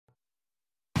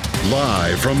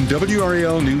Live from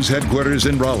WRAL News Headquarters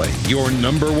in Raleigh, your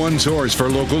number one source for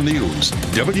local news.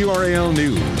 WRAL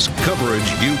News, coverage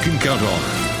you can count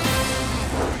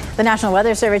on. The National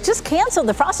Weather Service just canceled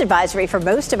the frost advisory for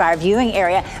most of our viewing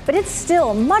area, but it's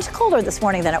still much colder this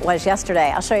morning than it was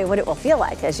yesterday. I'll show you what it will feel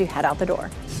like as you head out the door.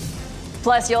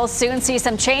 Plus, you'll soon see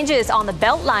some changes on the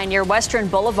Beltline near Western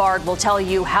Boulevard. We'll tell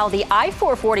you how the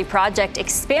I-440 project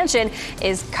expansion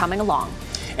is coming along.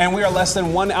 And we are less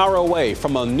than 1 hour away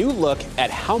from a new look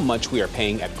at how much we are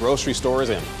paying at grocery stores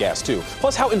and gas, too.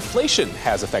 Plus, how inflation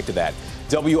has affected that.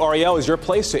 WRAL is your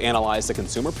place to analyze the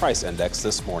Consumer Price Index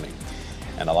this morning.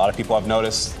 And a lot of people have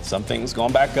noticed some things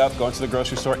going back up, going to the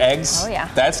grocery store. Eggs,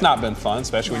 that's not been fun,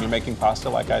 especially when you're making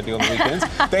pasta like I do on the weekends.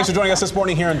 Thanks for joining us this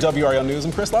morning here on WRAL News.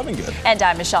 I'm Chris Lovingood. And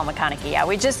I'm Michelle McConaughey. Yeah,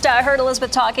 we just heard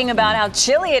Elizabeth talking about how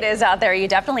chilly it is out there. You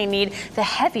definitely need the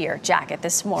heavier jacket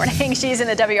this morning. She's in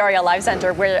the WRAL Live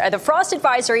Center where the frost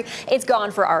advisory is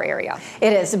gone for our area.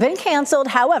 It has been canceled.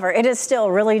 However, it is still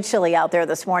really chilly out there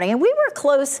this morning. And we were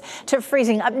close to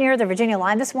freezing up near the Virginia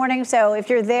line this morning. So if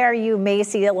you're there, you may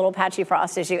see a little patchy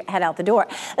frost as you head out the door.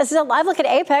 This is a live look at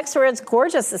Apex where it's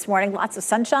gorgeous this morning. Lots of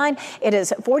sunshine. It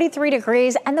is 43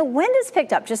 degrees and the wind has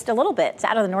picked up just a little bit. It's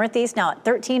out of the northeast now at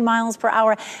 13 miles per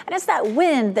hour. And it's that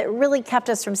wind that really kept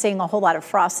us from seeing a whole lot of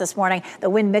frost this morning. The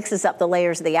wind mixes up the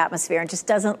layers of the atmosphere and just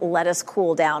doesn't let us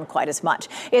cool down quite as much.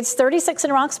 It's 36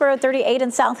 in Roxborough, 38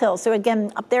 in South Hill. So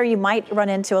again, up there you might run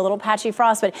into a little patchy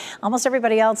frost, but almost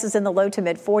everybody else is in the low to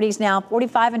mid 40s now.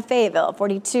 45 in Fayetteville,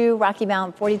 42 Rocky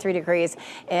Mount, 43 degrees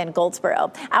in Goldsboro.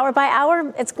 Hour by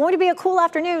hour, it's going to be a cool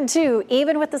afternoon, too,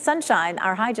 even with the sunshine.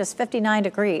 Our high just 59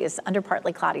 degrees under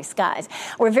partly cloudy skies.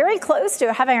 We're very close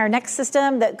to having our next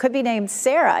system that could be named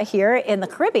Sarah here in the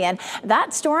Caribbean.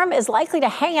 That storm is likely to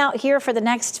hang out here for the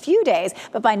next few days,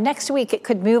 but by next week, it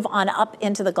could move on up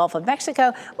into the Gulf of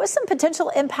Mexico with some potential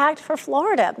impact for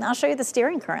Florida. I'll show you the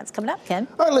steering currents coming up, Ken.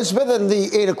 All right, Elizabeth, in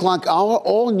the 8 o'clock hour,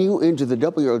 all new into the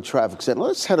WRAL traffic center.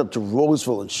 Let's head up to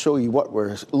Roseville and show you what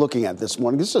we're looking at this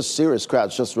morning. This is a serious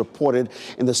crash just reported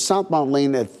in the southbound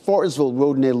lane at Forestville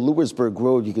Road near Lewisburg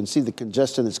Road. You can see the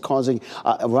congestion it's causing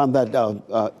around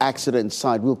that accident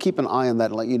side. We'll keep an eye on that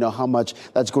and let you know how much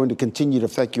that's going to continue to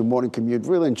affect your morning commute.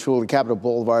 Really and truly, Capitol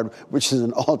Boulevard, which is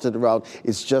an alternate route,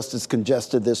 is just as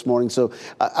congested this morning. So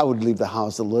I would leave the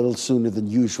house a little sooner than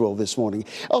usual this morning.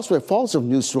 Elsewhere, Falls of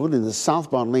News Road in the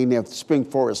southbound lane near Spring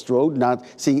Forest Road. Not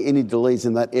seeing any delays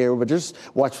in that area, but just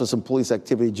watch for some police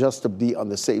activity just to be on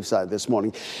the safe side this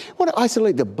morning. I want to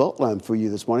isolate the Beltline for you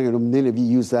this morning. I know many of you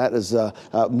use that as a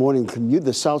morning commute.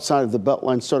 The south side of the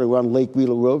Beltline starting around Lake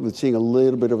Wheeler Road. We're seeing a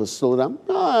little bit of a slowdown.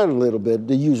 Not a little bit.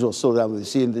 The usual slowdown we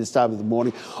see at this time of the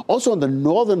morning. Also on the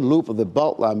northern loop of the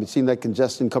Beltline, we've seen that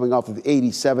congestion coming off of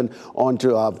 87 onto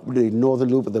the northern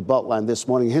loop of the Beltline this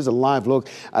morning. Here's a live look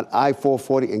at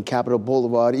I-440 and Capitol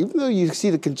Boulevard. Even though you see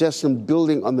the congestion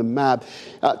building on the map,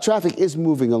 traffic is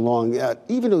moving along.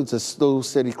 Even though it's a slow,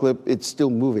 steady clip, it's still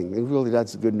moving. And really,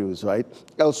 that's the good news, right?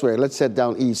 Elsewhere, let's head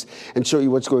down east and show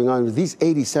you what's going on with these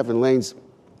 87 lanes.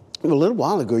 A little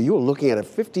while ago, you were looking at a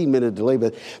 15-minute delay,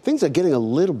 but things are getting a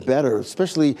little better,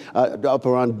 especially up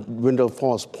around Wendell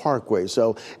Falls Parkway.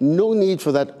 So no need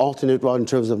for that alternate route in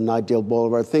terms of Nightdale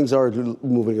Boulevard. Things are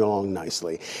moving along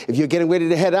nicely. If you're getting ready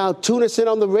to head out, tune us in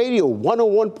on the radio,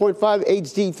 101.5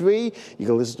 HD3. You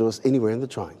can listen to us anywhere in the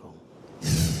Triangle.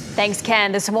 Thanks,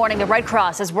 Ken. This morning, the Red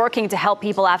Cross is working to help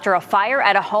people after a fire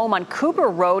at a home on Cooper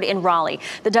Road in Raleigh.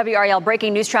 The WRAL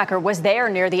Breaking News Tracker was there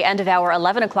near the end of our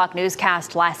 11 o'clock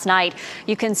newscast last night.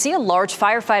 You can see a large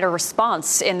firefighter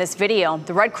response in this video.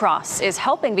 The Red Cross is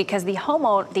helping because the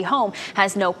home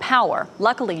has no power.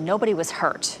 Luckily, nobody was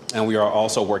hurt. And we are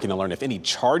also working to learn if any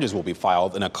charges will be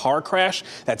filed in a car crash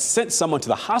that sent someone to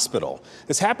the hospital.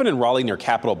 This happened in Raleigh near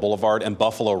Capitol Boulevard and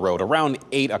Buffalo Road around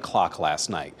 8 o'clock last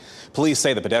night. Police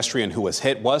say the pedestrian who was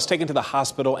hit was taken to the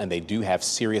hospital and they do have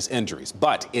serious injuries,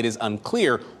 but it is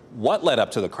unclear what led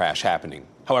up to the crash happening.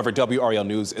 However, WRAL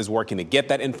News is working to get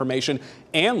that information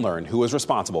and learn who is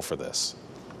responsible for this.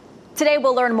 Today,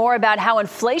 we'll learn more about how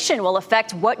inflation will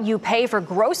affect what you pay for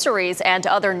groceries and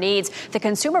other needs. The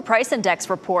Consumer Price Index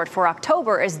report for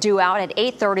October is due out at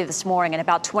 8:30 this morning in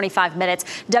about 25 minutes.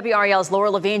 WRAL's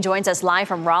Laura Levine joins us live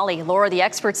from Raleigh. Laura, the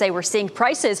experts say we're seeing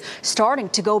prices starting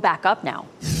to go back up now.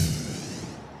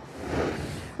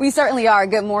 We certainly are.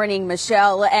 Good morning,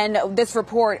 Michelle. And this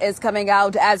report is coming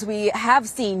out as we have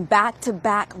seen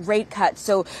back-to-back rate cuts.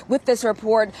 So with this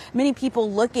report, many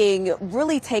people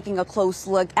really taking a close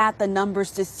look at the numbers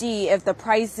to see if the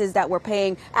prices that we're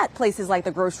paying at places like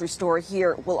the grocery store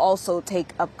here will also take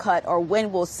a cut, or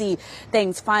when we'll see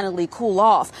things finally cool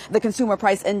off. The Consumer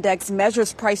Price Index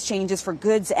measures price changes for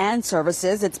goods and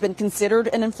services. It's been considered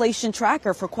an inflation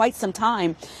tracker for quite some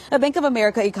time. A Bank of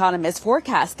America economist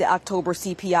forecast the October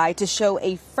CPI to show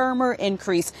a firmer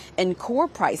increase in core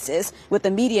prices, with the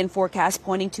median forecast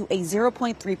pointing to a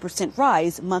 0.3%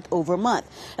 rise month over month.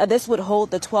 This would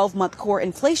hold the 12-month core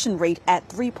inflation rate at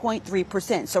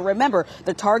 3.3%. So remember,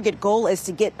 the target goal is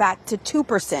to get back to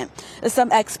 2%.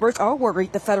 Some experts are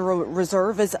worried the Federal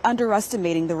Reserve is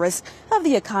underestimating the risk of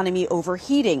the economy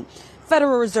overheating.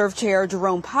 Federal Reserve Chair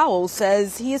Jerome Powell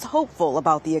says he is hopeful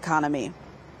about the economy.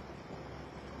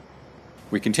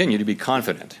 We continue to be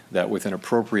confident that with an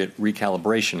appropriate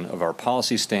recalibration of our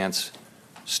policy stance,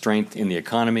 strength in the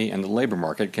economy and the labor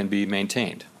market can be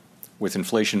maintained, with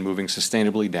inflation moving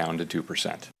sustainably down to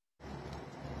 2%.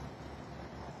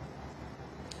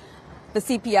 The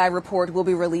CPI report will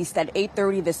be released at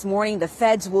 8:30 this morning. The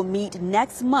feds will meet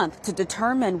next month to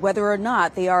determine whether or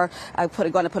not they are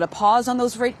going to put a pause on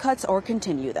those rate cuts or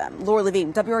continue them. Laura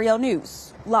Levine, WRAL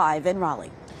News, live in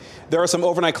Raleigh. There are some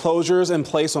overnight closures in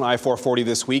place on I-440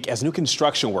 this week as new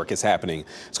construction work is happening.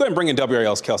 Let's go ahead and bring in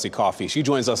WRAL's Kelsey Coffey. She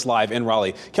joins us live in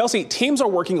Raleigh. Kelsey, teams are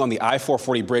working on the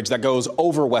I-440 bridge that goes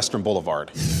over Western Boulevard.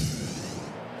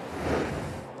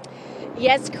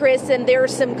 Yes, Chris, and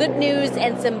there's some good news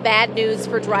and some bad news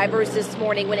for drivers this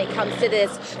morning when it comes to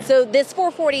this. So this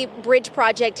 440 bridge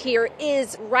project here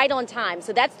is right on time.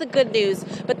 So that's the good news.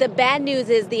 But the bad news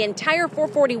is the entire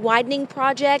 440 widening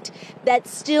project that's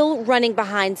still running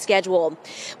behind schedule.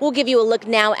 We'll give you a look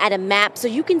now at a map so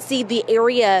you can see the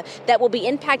area that will be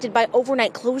impacted by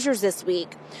overnight closures this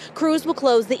week. Crews will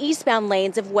close the eastbound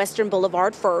lanes of Western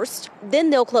Boulevard first, then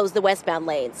they'll close the westbound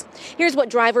lanes. Here's what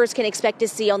drivers can expect to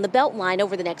see on the Beltline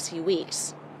over the next few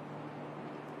weeks.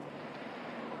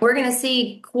 We're going to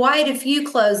see quite a few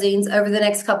closings over the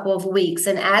next couple of weeks,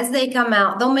 and as they come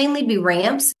out, they'll mainly be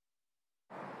ramps.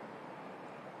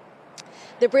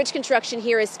 The bridge construction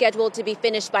here is scheduled to be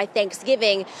finished by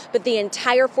Thanksgiving, but the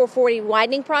entire 440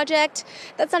 widening project,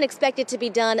 that's not expected to be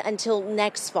done until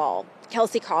next fall.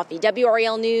 Kelsey Coffey,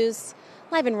 WRAL News,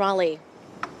 live in Raleigh.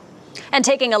 And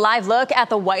taking a live look at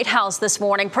the White House this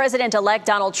morning, President-elect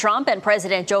Donald Trump and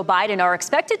President Joe Biden are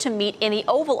expected to meet in the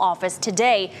Oval Office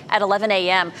today at 11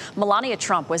 a.m. Melania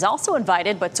Trump was also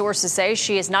invited, but sources say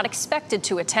she is not expected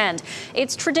to attend.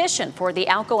 It's tradition for the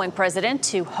outgoing president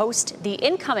to host the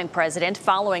incoming president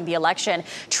following the election.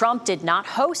 Trump did not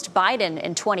host Biden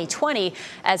in 2020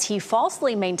 as he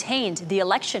falsely maintained the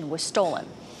election was stolen.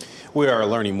 We are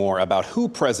learning more about who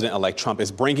President-elect Trump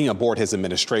is bringing aboard his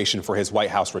administration for his White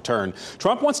House return.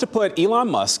 Trump wants to put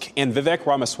Elon Musk and Vivek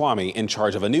Ramaswamy in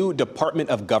charge of a new Department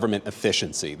of Government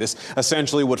Efficiency. This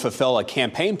essentially would fulfill a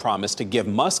campaign promise to give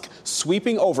Musk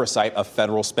sweeping oversight of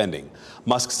federal spending.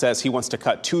 Musk says he wants to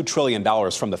cut $2 trillion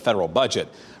from the federal budget.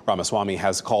 Ramaswamy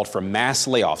has called for mass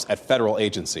layoffs at federal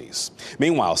agencies.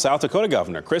 Meanwhile, South Dakota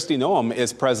Governor Kristi Noem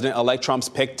is President-elect Trump's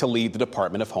pick to lead the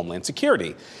Department of Homeland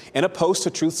Security. In a post to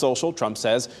Truth Social, Trump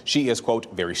says she is,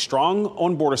 quote, very strong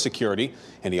on border security,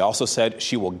 and he also said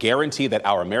she will guarantee that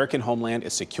our American homeland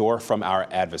is secure from our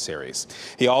adversaries.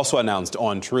 He also announced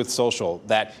on Truth Social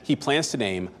that he plans to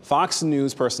name Fox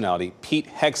News personality Pete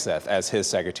Hegseth as his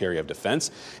Secretary of Defense.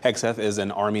 Hegseth is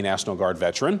an Army National Guard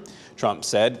veteran. Trump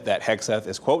said that Hegseth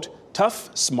is, quote,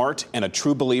 tough, smart, and a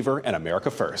true believer in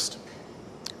America first.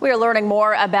 We are learning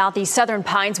more about the Southern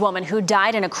Pines woman who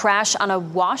died in a crash on a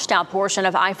washed-out portion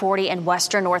of I-40 in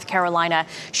western North Carolina.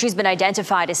 She's been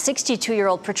identified as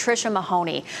 62-year-old Patricia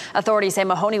Mahoney. Authorities say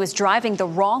Mahoney was driving the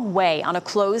wrong way on a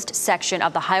closed section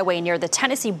of the highway near the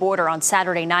Tennessee border on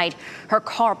Saturday night. Her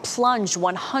car plunged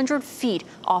 100 feet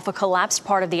off a collapsed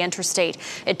part of the interstate.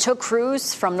 It took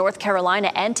crews from North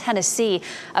Carolina and Tennessee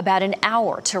about an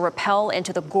hour to rappel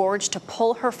into the gorge to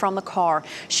pull her from the car.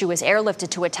 She was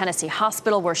airlifted to a Tennessee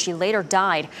hospital where she later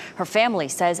died. Her family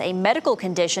says a medical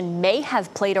condition may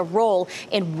have played a role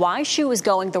in why she was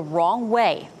going the wrong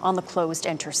way on the closed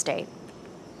interstate.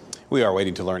 We are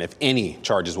waiting to learn if any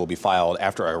charges will be filed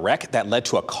after a wreck that led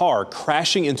to a car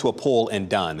crashing into a pool in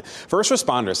Dunn. First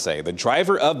responders say the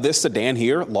driver of this sedan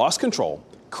here lost control,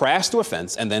 crashed to a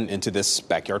fence, and then into this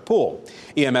backyard pool.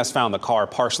 EMS found the car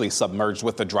partially submerged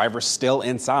with the driver still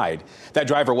inside. That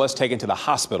driver was taken to the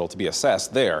hospital to be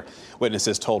assessed there.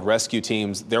 Witnesses told rescue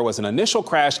teams there was an initial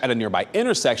crash at a nearby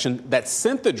intersection that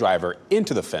sent the driver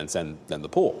into the fence and then the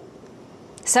pool.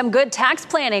 Some good tax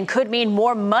planning could mean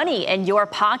more money in your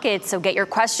pocket. So get your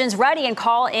questions ready and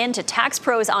call in to Tax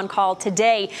Pros on Call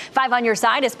today. 5 on Your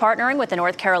Side is partnering with the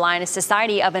North Carolina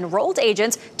Society of Enrolled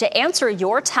Agents to answer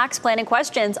your tax planning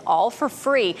questions, all for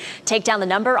free. Take down the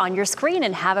number on your screen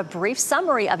and have a brief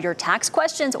summary of your tax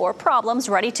questions or problems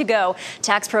ready to go.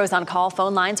 Tax Pros on Call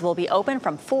phone lines will be open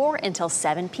from 4 until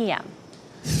 7 p.m.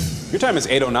 Your time is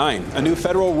 8:09. A new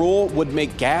federal rule would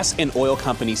make gas and oil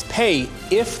companies pay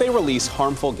if they release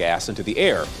harmful gas into the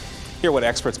air. Hear what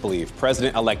experts believe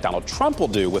President-elect Donald Trump will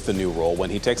do with the new rule when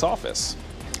he takes office.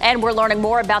 And we're learning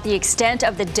more about the extent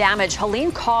of the damage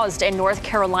Helene caused in North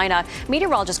Carolina.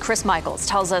 Meteorologist Chris Michaels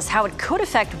tells us how it could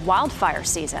affect wildfire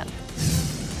season.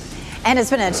 And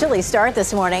it's been a chilly start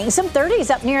this morning. Some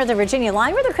 30s up near the Virginia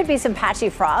line where there could be some patchy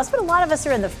frost, but a lot of us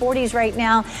are in the 40s right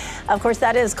now. Of course,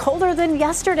 that is colder than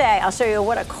yesterday. I'll show you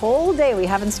what a cold day we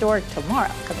have in store tomorrow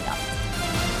coming up.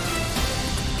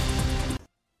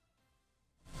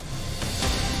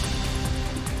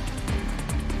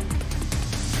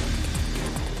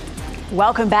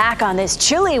 Welcome back on this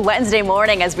chilly Wednesday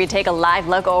morning as we take a live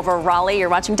look over Raleigh. You're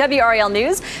watching WRAL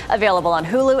News, available on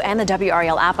Hulu and the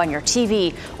WRAL app on your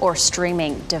TV or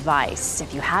streaming device.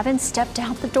 If you haven't stepped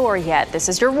out the door yet, this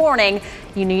is your warning.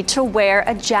 You need to wear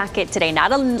a jacket today,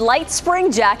 not a light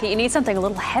spring jacket. You need something a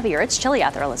little heavier. It's chilly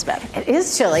out there, Elizabeth. It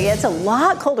is chilly. It's a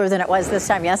lot colder than it was this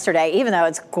time yesterday, even though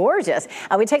it's gorgeous.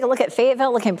 We take a look at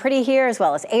Fayetteville, looking pretty here, as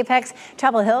well as Apex,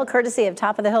 Chapel Hill, courtesy of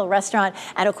Top of the Hill Restaurant.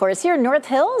 And of course, here in North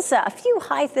Hills, a few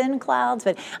high, thin clouds,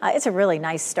 but it's a really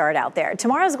nice start out there.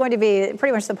 Tomorrow is going to be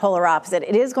pretty much the polar opposite.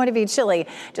 It is going to be chilly,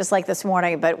 just like this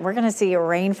morning, but we're going to see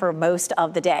rain for most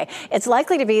of the day. It's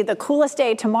likely to be the coolest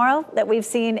day tomorrow that we've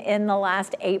seen in the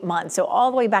last 8 months. So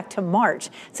all the way back to March,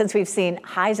 since we've seen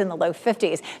highs in the low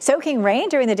 50s. Soaking rain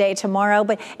during the day tomorrow,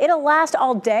 but it'll last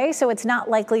all day, so it's not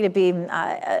likely to be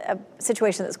a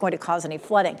situation that's going to cause any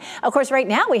flooding. Of course, right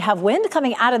now we have wind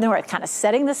coming out of the north, kind of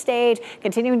setting the stage,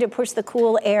 continuing to push the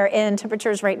cool air in.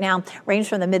 Temperatures right now range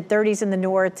from the mid-30s in the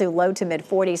north to low to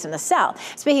mid-40s in the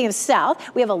south. Speaking of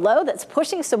south, we have a low that's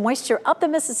pushing some moisture up the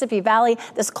Mississippi Valley.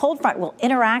 This cold front will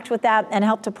interact with that and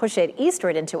help to push it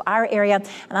eastward into our area,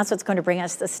 and that's what's going to bring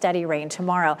us the steady rain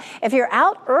tomorrow. If you're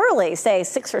out early, say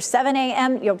 6 or 7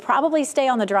 a.m., you'll probably stay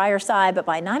on the drier side, but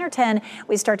by 9 or 10,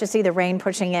 we start to see the rain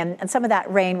pushing in, and some of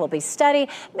that rain will be steady,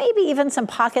 maybe even some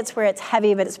pockets where it's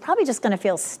heavy, but it's probably just going to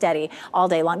feel steady all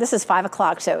day long. This is 5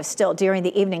 o'clock, so still during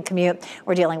the evening commute,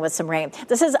 we're dealing with some rain.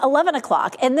 This is 11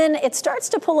 o'clock, and then it starts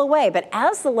to pull away, but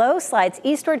as the low slides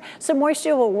eastward, some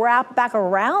moisture will wrap back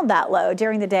around that low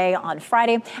during the day on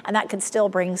Friday, and that could still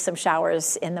bring some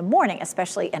showers in the morning,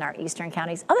 especially in our eastern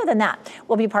counties. Other than that,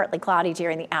 we'll be partly cloudy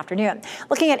during the afternoon.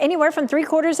 Looking at anywhere from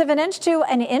 3/4 of an inch to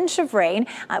an inch of rain.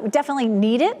 We definitely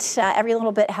need it. Every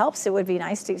little bit helps. It would be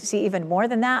nice to see even more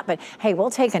than that, but hey, we'll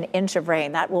take an inch of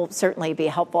rain. That will certainly be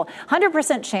helpful.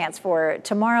 100% chance for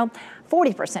tomorrow.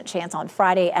 40% chance on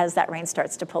Friday as that rain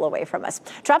starts to pull away from us.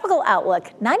 Tropical outlook,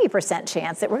 90%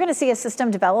 chance that we're going to see a system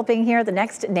developing here. The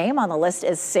next name on the list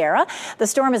is Sarah. The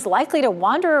storm is likely to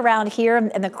wander around here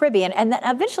in the Caribbean and then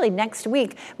eventually next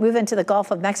week move into the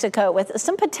Gulf of Mexico with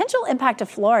some potential impact to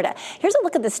Florida. Here's a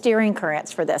look at the steering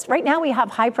currents for this. Right now we have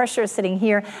high pressure sitting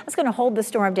here. That's going to hold the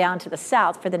storm down to the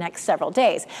south for the next several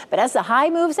days. But as the high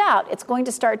moves out, it's going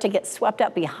to start to get swept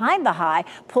up behind the high,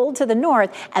 pulled to the north,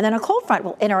 and then a cold front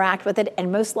will interact with it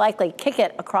and most likely kick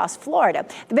it across Florida.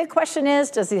 The big question is,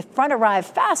 does the front arrive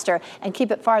faster and keep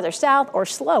it farther south or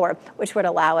slower, which would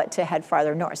allow it to head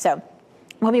farther north? So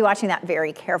we'll be watching that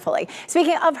very carefully.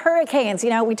 Speaking of hurricanes,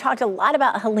 we talked a lot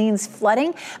about Helene's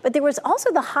flooding, but there was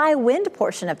also the high wind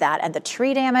portion of that and the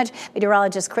tree damage.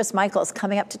 Meteorologist Chris Michaels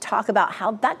coming up to talk about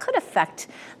how that could affect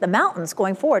the mountains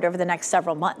going forward over the next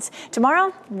several months.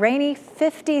 Tomorrow, rainy,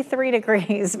 53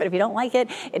 degrees, but if you don't like it,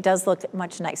 it does look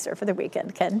much nicer for the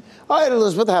weekend. Ken? All right,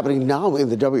 Elizabeth, happening now in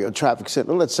the WRAL Traffic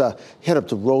Center. Let's head up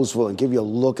to Roseville and give you a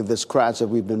look at this crash that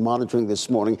we've been monitoring this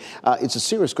morning. It's a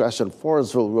serious crash on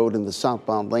Forestville Road in the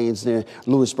southbound lanes near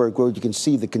Lewisburg Road. You can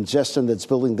see the congestion that's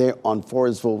building there on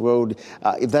Forestville Road.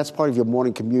 If that's part of your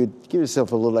morning commute, give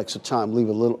yourself a little extra time. Leave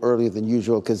a little earlier than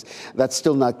usual because that's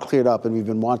still not cleared up, and we've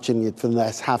been watching it for the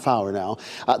last half hour now.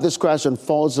 This crash on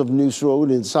Falls of News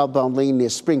Road in southbound lane near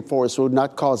Spring Forest Road,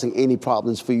 not causing any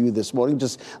problems for you this morning.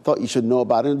 Just thought you should know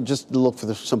about it. Just look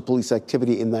for some police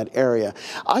activity in that area.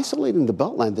 Isolating the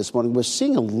Beltline this morning, we're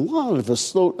seeing a bit of a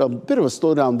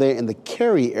slowdown there in the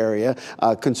Cary area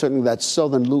concerning that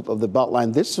southern loop of the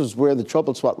Beltline. This is where the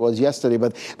trouble spot was yesterday,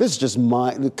 but this is just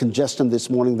the congestion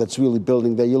this morning that's really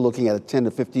building there. You're looking at a 10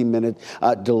 to 15-minute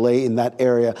delay in that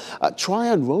area.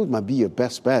 Tryon Road might be your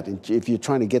best bet if you're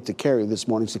trying to get to Cary this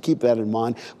morning, so keep that in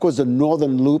mind. Of course, the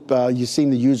northern loop, you've seen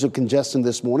the usual congestion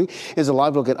this morning. Here's a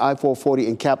live look at I-440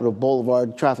 and Capitol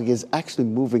Boulevard. Traffic is actually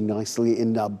moving nicely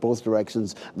in both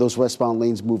directions. Those westbound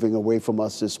lanes moving away from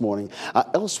us this morning.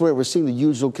 Elsewhere, we're seeing the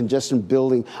usual congestion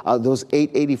building. Those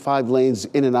 885 lanes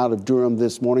in and out of Durham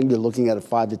this morning. You're looking at a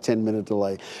 5 to 10 minute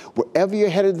delay. Wherever you're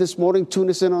headed this morning, tune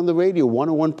us in on the radio,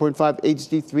 101.5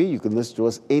 HD3. You can listen to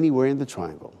us anywhere in the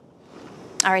Triangle.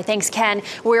 All right, thanks, Ken.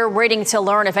 We're waiting to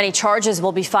learn if any charges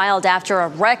will be filed after a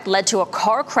wreck led to a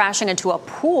car crashing into a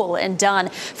pool in Dunn.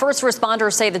 First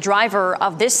responders say the driver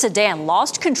of this sedan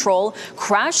lost control,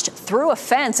 crashed through a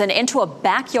fence and into a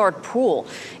backyard pool.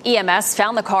 EMS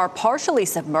found the car partially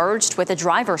submerged with the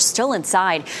driver still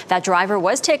inside. That driver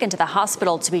was taken to the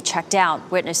hospital to be checked out.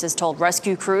 Witnesses told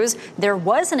rescue crews there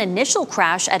was an initial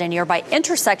crash at a nearby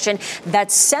intersection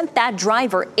that sent that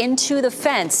driver into the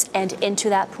fence and into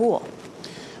that pool.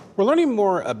 We're learning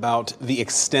more about the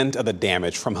extent of the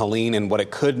damage from Helene and what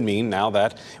it could mean now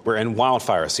that we're in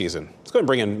wildfire season. Let's go ahead and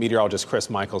bring in meteorologist Chris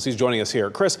Michaels. He's joining us here.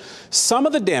 Chris, some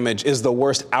of the damage is the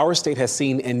worst our state has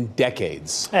seen in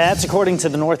decades. That's according to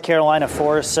the North Carolina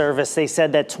Forest Service. They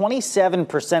said that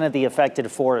 27% of the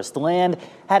affected forest land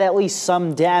had at least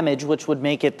some damage, which would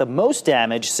make it the most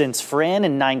damage since Fran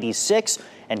in '96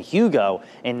 and Hugo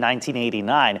in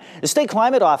 1989. The state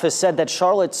climate office said that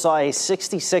Charlotte saw a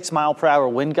 66-mile-per-hour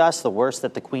wind gust, the worst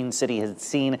that the Queen City has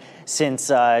seen since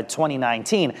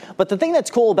 2019. But the thing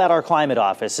that's cool about our climate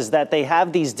office is that they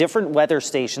have these different weather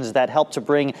stations that help to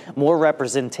bring more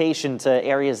representation to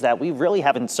areas that we really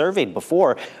haven't surveyed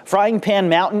before. Frying Pan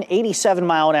Mountain,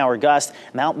 87-mile-an-hour gust.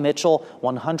 Mount Mitchell,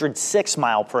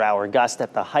 106-mile-per-hour gust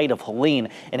at the height of Helene.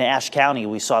 In Ashe County,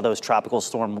 we saw those tropical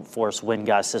storm force wind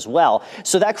gusts as well.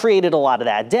 So that created a lot of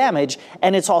that damage,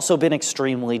 and it's also been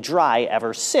extremely dry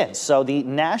ever since. So the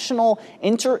National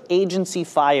Interagency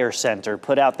Fire Center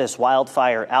put out this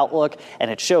wildfire outlook,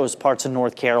 and it shows parts of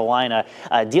North Carolina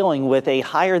dealing with a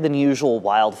higher than usual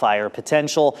wildfire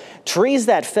potential. Trees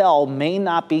that fell may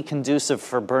not be conducive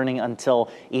for burning until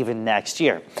even next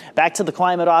year. Back to the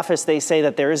climate office, they say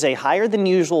that there is a higher than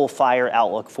usual fire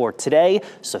outlook for today.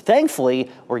 So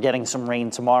thankfully, we're getting some rain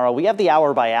tomorrow. We have the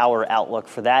hour by hour outlook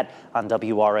for that on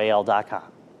WRAL.com.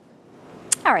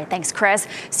 All right, thanks, Chris.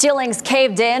 Ceilings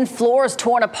caved in, floors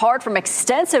torn apart from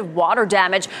extensive water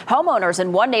damage. Homeowners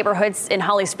in one neighborhood in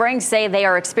Holly Springs say they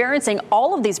are experiencing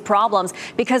all of these problems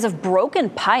because of broken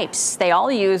pipes. They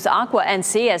all use Aqua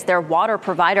NC as their water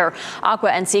provider. Aqua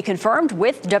NC confirmed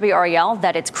with WRAL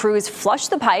that its crews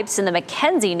flushed the pipes in the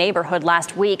McKenzie neighborhood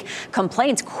last week.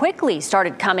 Complaints quickly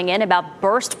started coming in about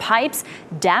burst pipes,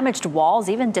 damaged walls,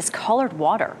 even discolored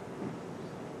water.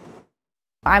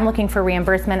 I'm looking for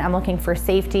reimbursement, I'm looking for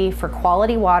safety, for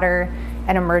quality water,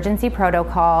 an emergency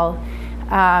protocol,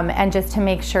 and just to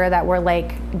make sure that we're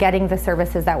getting the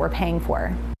services that we're paying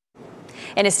for.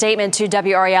 In a statement to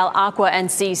WRAL, Aqua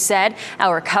NC said,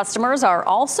 our customers are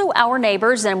also our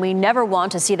neighbors and we never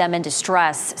want to see them in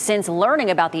distress. Since learning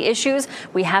about the issues,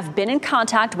 we have been in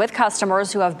contact with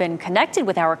customers who have been connected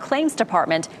with our claims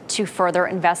department to further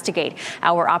investigate.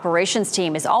 Our operations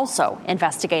team is also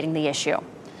investigating the issue.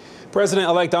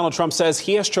 President-elect Donald Trump says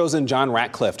he has chosen John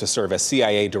Ratcliffe to serve as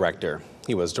CIA director.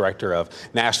 He was director of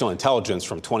national intelligence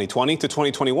from 2020 to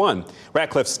 2021.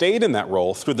 Ratcliffe stayed in that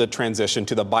role through the transition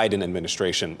to the Biden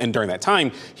administration. And during that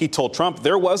time, he told Trump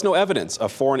there was no evidence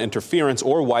of foreign interference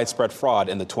or widespread fraud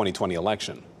in the 2020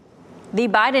 election. The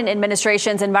Biden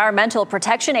administration's Environmental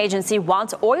Protection Agency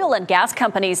wants oil and gas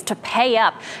companies to pay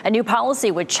up. A new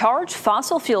policy would charge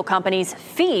fossil fuel companies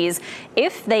fees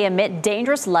if they emit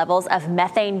dangerous levels of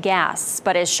methane gas.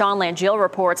 But as Sean Langill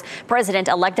reports,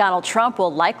 President-elect Donald Trump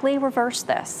will likely reverse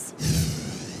this.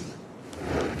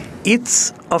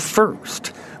 It's a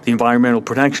first. The Environmental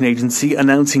Protection Agency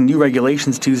announcing new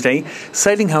regulations Tuesday,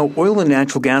 citing how oil and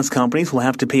natural gas companies will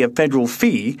have to pay a federal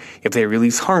fee if they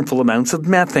release harmful amounts of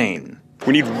methane.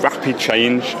 We need rapid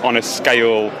change on a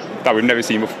scale that we've never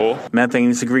seen before. Methane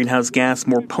is a greenhouse gas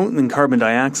more potent than carbon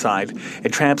dioxide.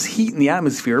 It traps heat in the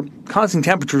atmosphere, causing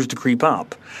temperatures to creep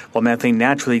up. While methane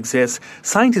naturally exists,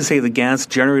 scientists say the gas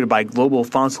generated by global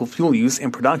fossil fuel use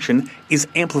and production is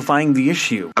amplifying the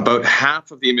issue. About half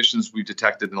of the emissions we've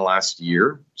detected in the last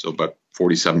year, so about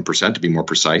 47% to be more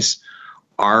precise,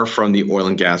 are from the oil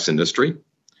and gas industry,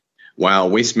 while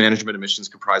waste management emissions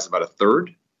comprise about a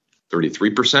third.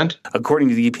 33%. According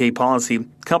to the EPA policy,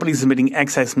 companies emitting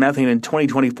excess methane in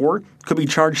 2024 could be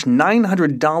charged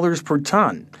 $900 per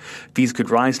ton. Fees could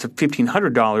rise to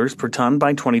 $1,500 per ton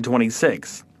by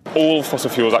 2026. All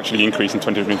fossil fuels actually increased in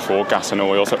 2024, gas and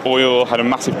oil. So oil had a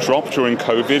massive drop during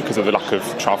COVID because of the lack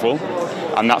of travel,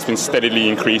 and that's been steadily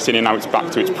increasing, and now it's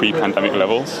back to its pre-pandemic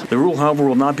levels. The rule, however,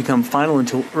 will not become final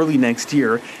until early next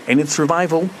year, and its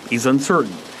survival is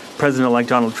uncertain. President-elect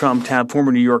Donald Trump tapped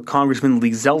former New York Congressman Lee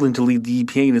Zeldin to lead the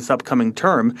EPA in its upcoming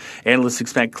term. Analysts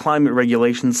expect climate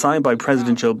regulations signed by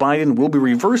President Joe Biden will be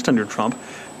reversed under Trump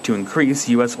to increase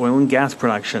U.S. oil and gas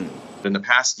production. In the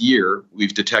past year,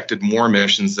 we've detected more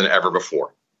emissions than ever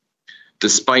before,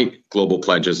 despite global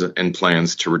pledges and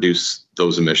plans to reduce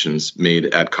those emissions made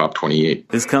at COP28.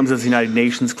 This comes as the United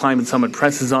Nations Climate Summit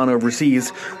presses on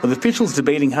overseas, with officials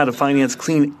debating how to finance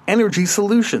clean energy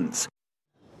solutions.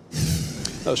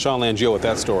 That was Sean Langio with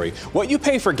that story. What you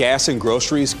pay for gas and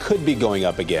groceries could be going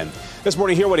up again. This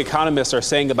morning, hear what economists are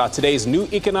saying about today's new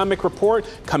economic report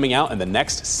coming out in the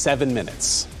next 7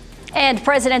 minutes. And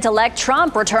President-elect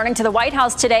Trump returning to the White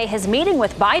House today, his meeting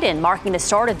with Biden marking the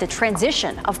start of the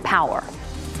transition of power.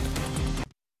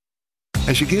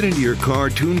 As you get into your car,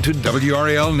 tune to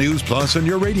WRAL News Plus on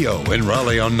your radio. In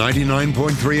Raleigh on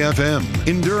 99.3 FM.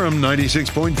 In Durham,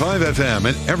 96.5 FM.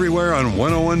 And everywhere on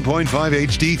 101.5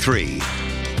 HD3.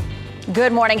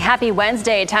 Good morning. Happy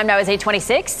Wednesday. Time now is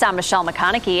 8:26. I'm Michelle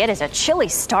McConaughey. It is a chilly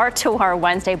start to our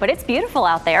Wednesday, but it's beautiful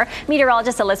out there.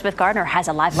 Meteorologist Elizabeth Gardner has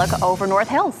a live look over North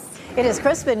Hills. It is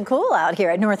crisp and cool out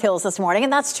here at North Hills this morning,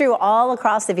 and that's true all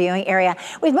across the viewing area.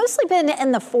 We've mostly been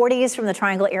in the 40s from the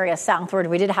Triangle area southward.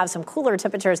 We did have some cooler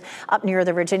temperatures up near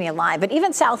the Virginia line, but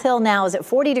even South Hill now is at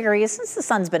 40 degrees since the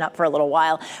sun's been up for a little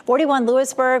while. 41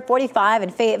 Lewisburg, 45 in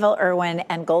Fayetteville, Irwin,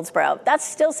 and Goldsboro. That's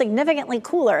still significantly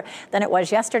cooler than it was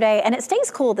yesterday, and it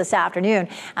stays cool this afternoon.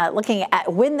 Looking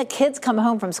at when the kids come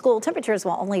home from school, temperatures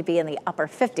will only be in the upper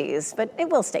 50s, but it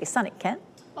will stay sunny, Kent.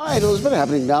 All right, what's been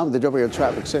happening down at the WRAL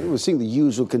traffic center? We're seeing the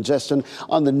usual congestion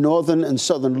on the northern and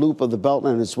southern loop of the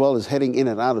Beltline, as well as heading in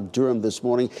and out of Durham this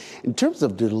morning. In terms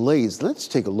of delays, let's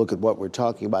take a look at what we're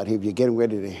talking about here. If you're getting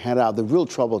ready to head out, the real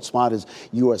troubled spot is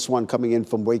US 1 coming in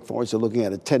from Wake Forest. You're looking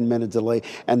at a 10-minute delay.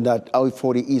 And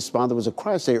I-40 eastbound, there was a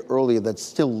crash there earlier that's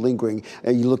still lingering.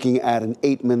 You're looking at an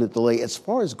 8-minute delay. As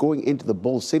far as going into the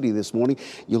Bull City this morning,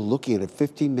 you're looking at a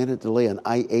 15-minute delay on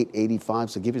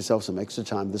I-885. So give yourself some extra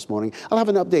time this morning. I'll have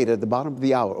an update at the bottom of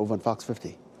the hour over on Fox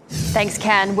 50. Thanks,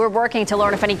 Ken. We're working to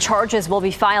learn if any charges will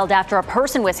be filed after a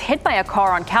person was hit by a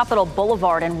car on Capitol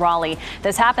Boulevard in Raleigh.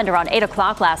 This happened around 8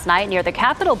 o'clock last night near the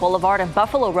Capitol Boulevard and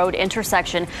Buffalo Road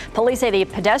intersection. Police say the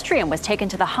pedestrian was taken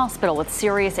to the hospital with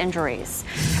serious injuries.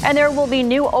 And there will be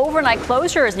new overnight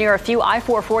closures near a few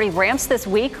I-440 ramps this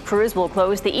week. Crews will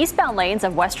close the eastbound lanes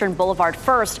of Western Boulevard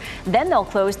first. Then they'll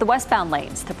close the westbound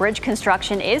lanes. The bridge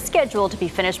construction is scheduled to be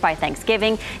finished by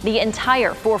Thanksgiving. The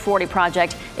entire 440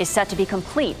 project is set to be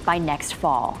complete by next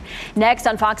fall. Next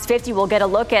on Fox 50, we'll get a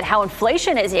look at how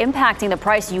inflation is impacting the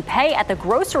price you pay at the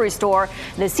grocery store.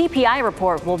 The CPI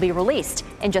report will be released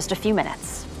in just a few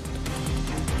minutes.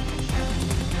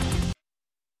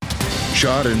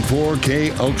 Shot in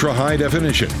 4K ultra high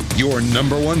definition. Your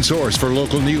number one source for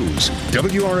local news.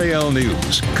 WRAL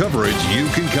News. Coverage you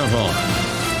can count on.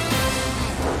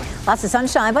 Lots of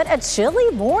sunshine, but a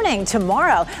chilly morning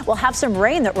tomorrow. We'll have some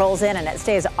rain that rolls in and it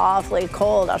stays awfully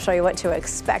cold. I'll show you what to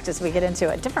expect as we get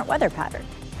into a different weather pattern.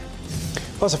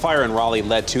 Plus, a fire in Raleigh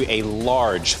led to a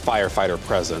large firefighter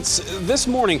presence. This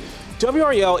morning,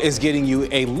 WRAL is getting you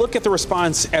a look at the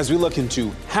response as we look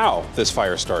into how this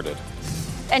fire started.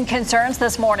 And concerns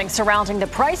this morning surrounding the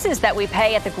prices that we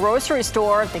pay at the grocery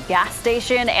store, the gas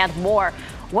station, and more.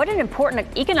 What an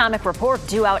important economic report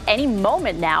due out any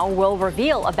moment now will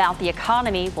reveal about the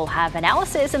economy. We'll have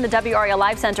analysis in the WRAL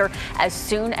Live Center as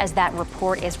soon as that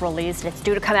report is released. It's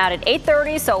due to come out at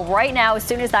 8:30. So right now, as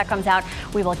soon as that comes out,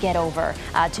 we will get over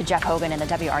to Jeff Hogan in the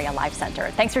WRAL Live Center.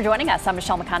 Thanks for joining us. I'm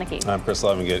Michelle McConaughey. I'm Chris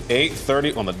Levingood.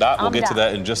 8:30 on the dot. We'll get to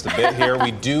that in just a bit here.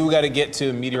 We do got to get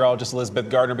to meteorologist Elizabeth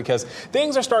Gardner because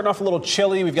things are starting off a little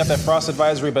chilly. We've got that frost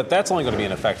advisory, but that's only going to be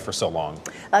in effect for so long.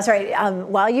 That's right.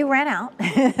 While you ran out,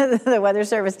 the Weather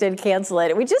Service did cancel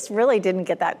it. We just really didn't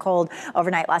get that cold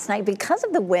overnight last night because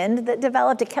of the wind that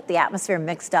developed. It kept the atmosphere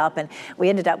mixed up, and we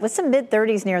ended up with some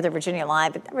mid-30s near the Virginia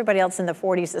line, but everybody else in the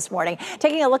 40s this morning.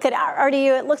 Taking a look at our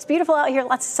RDU, it looks beautiful out here.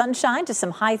 Lots of sunshine to some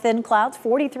high, thin clouds,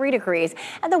 43 degrees.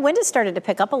 And the wind has started to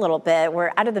pick up a little bit.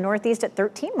 We're out of the northeast at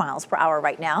 13 miles per hour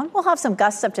right now. We'll have some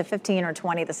gusts up to 15 or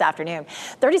 20 this afternoon.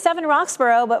 37 in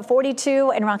Roxborough, but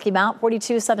 42 in Rocky Mount,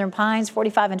 42 Southern Pines,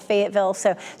 45 in Fayetteville.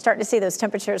 So starting to see those temperatures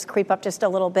temperatures creep up just a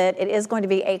little bit. It is going to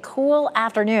be a cool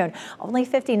afternoon. Only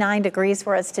 59 degrees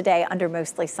for us today under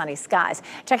mostly sunny skies.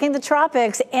 Checking the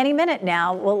tropics any minute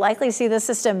now. We'll likely see the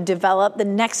system develop. The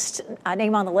next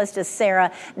name on the list is Sarah.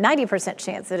 90%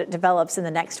 chance that it develops in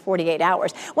the next 48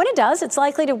 hours. When it does, it's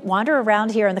likely to wander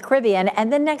around here in the Caribbean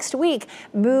and then next week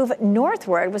move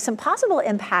northward with some possible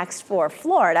impacts for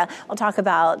Florida. We'll talk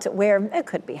about where it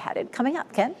could be headed coming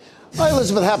up. Ken? Hi,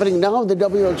 Elizabeth. Happening now in the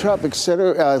WRAL Traffic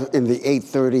Center in the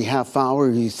 8:30 half hour.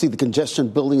 You see the congestion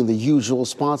building in the usual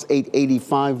spots.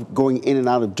 885 going in and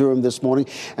out of Durham this morning,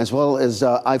 as well as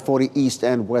I-40 east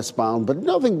and westbound. But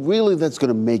nothing really that's going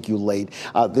to make you late.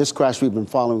 This crash we've been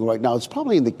following right now, it's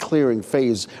probably in the clearing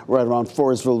phase right around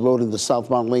Forestville Road in the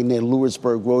southbound lane near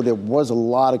Lewisburg Road. There was a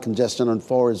lot of congestion on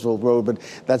Forestville Road, but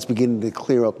that's beginning to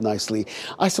clear up nicely.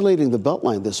 Isolating the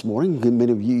Beltline this morning.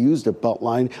 Many of you used the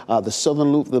Beltline. The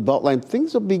southern loop of the Beltline,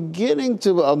 things are beginning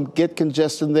to get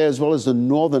congestion there, as well as the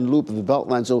northern loop of the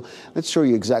Beltline. So let's show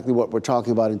you exactly what we're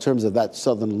talking about in terms of that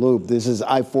southern loop. This is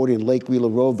I-40 and Lake Wheeler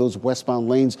Road. Those westbound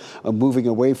lanes are moving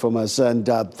away from us, and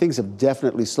things have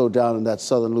definitely slowed down in that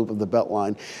southern loop of the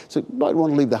Beltline. So you might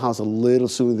want to leave the house a little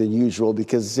sooner than usual,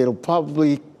 because it'll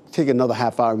probably take another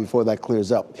half hour before that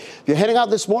clears up. If you're heading out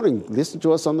this morning, listen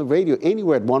to us on the radio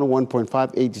anywhere at 101.5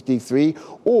 HD3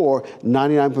 or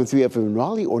 99.3 FM in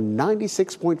Raleigh or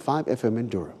 96.5 FM in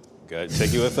Durham. Good.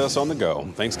 Take you with us on the go.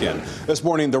 Thanks, Ken. This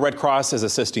morning, the Red Cross is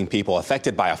assisting people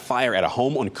affected by a fire at a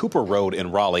home on Cooper Road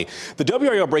in Raleigh. The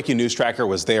WRAL Breaking News Tracker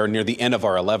was there near the end of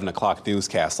our 11 o'clock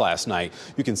newscast last night.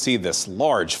 You can see this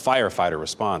large firefighter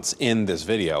response in this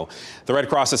video. The Red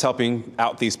Cross is helping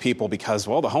out these people because,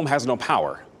 well, the home has no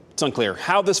power. It's unclear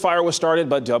how this fire was started,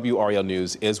 but WRAL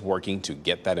News is working to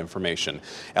get that information.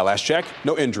 At last check,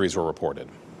 no injuries were reported.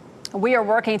 We are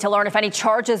working to learn if any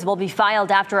charges will be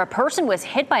filed after a person was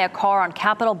hit by a car on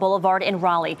Capitol Boulevard in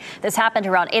Raleigh. This happened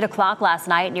around 8 o'clock last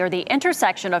night near the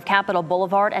intersection of Capitol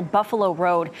Boulevard and Buffalo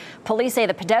Road. Police say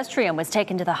the pedestrian was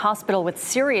taken to the hospital with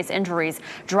serious injuries.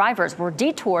 Drivers were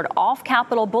detoured off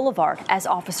Capitol Boulevard as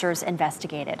officers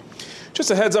investigated. Just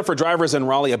a heads up for drivers in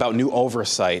Raleigh about new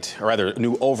overnight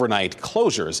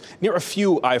closures near a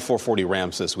few I-440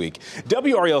 ramps this week.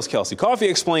 WRAL's Kelsey Coffey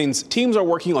explains teams are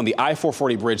working on the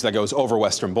I-440 bridge that goes over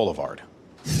Western Boulevard.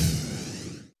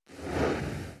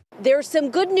 There's some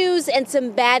good news and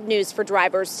some bad news for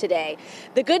drivers today.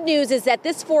 The good news is that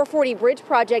this 440 bridge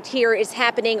project here is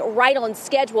happening right on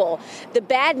schedule. The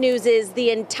bad news is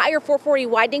the entire 440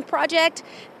 widening project,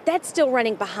 that's still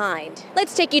running behind.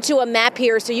 Let's take you to a map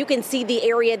here so you can see the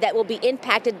area that will be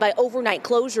impacted by overnight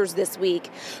closures this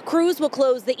week. Crews will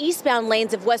close the eastbound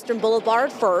lanes of Western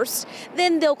Boulevard first,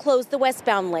 then they'll close the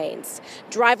westbound lanes.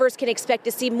 Drivers can expect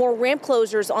to see more ramp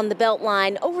closures on the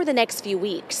Beltline over the next few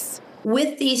weeks.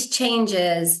 With these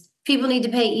changes, people need to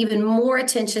pay even more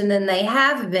attention than they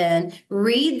have been.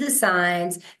 Read the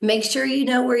signs, make sure you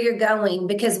know where you're going,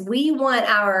 because we want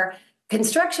our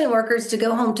construction workers to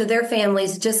go home to their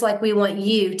families just like we want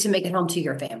you to make it home to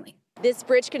your family. This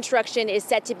bridge construction is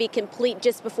set to be complete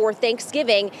just before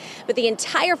Thanksgiving, but the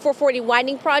entire 440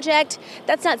 widening project,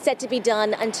 that's not set to be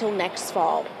done until next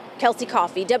fall. Kelsey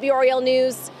Coffey, WRAL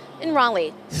News in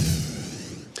Raleigh.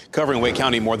 Covering Wake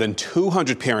County, more than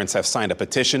 200 parents have signed a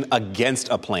petition against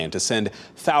a plan to send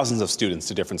thousands of students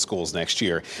to different schools next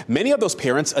year. Many of those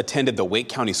parents attended the Wake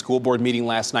County School Board meeting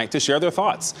last night to share their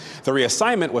thoughts. The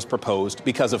reassignment was proposed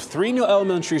because of 3 new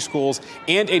elementary schools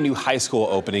and a new high school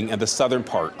opening in the southern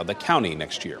part of the county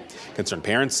next year. Concerned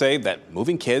parents say that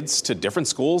moving kids to different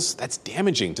schools, that's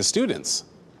damaging to students.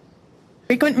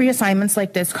 Frequent reassignments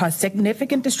like this cause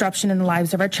significant disruption in the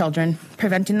lives of our children,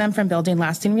 preventing them from building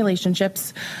lasting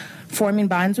relationships, forming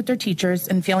bonds with their teachers,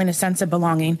 and feeling a sense of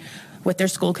belonging with their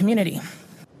school community.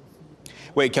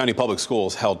 Wake County Public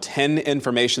Schools held 10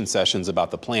 information sessions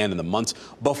about the plan in the months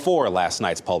before last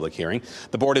night's public hearing.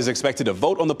 The board is expected to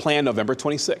vote on the plan November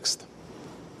 26th.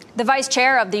 The vice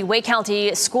chair of the Wake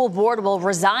County School Board will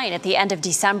resign at the end of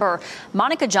December.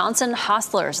 Monica Johnson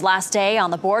Hostler's last day on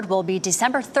the board will be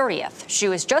December 30th. She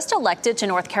was just elected to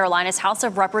North Carolina's House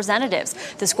of Representatives.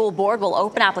 The school board will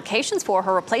open applications for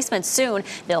her replacement soon.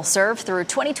 They'll serve through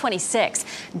 2026.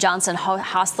 Johnson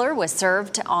Hostler has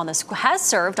served on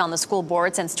the school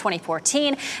board since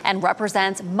 2014 and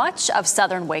represents much of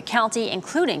southern Wake County,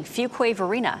 including Fuquay,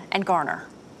 Varina, and Garner.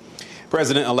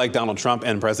 President-elect Donald Trump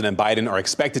and President Biden are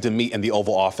expected to meet in the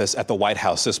Oval Office at the White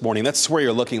House this morning. That's where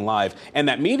you're looking live. And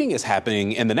that meeting is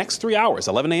happening in the next 3 hours,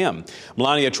 11 a.m.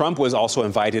 Melania Trump was also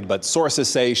invited, but sources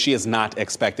say she is not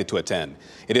expected to attend.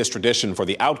 It is tradition for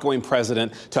the outgoing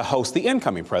president to host the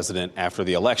incoming president after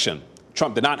the election.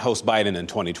 Trump did not host Biden in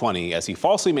 2020 as he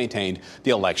falsely maintained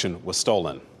the election was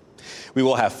stolen. We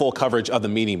will have full coverage of the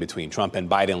meeting between Trump and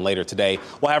Biden later today.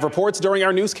 We'll have reports during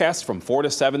our newscast from 4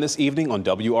 to 7 this evening on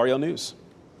WRAL News.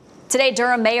 Today,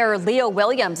 Durham Mayor Leo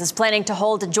Williams is planning to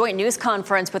hold a joint news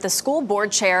conference with the school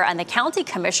board chair and the county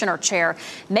commissioner chair.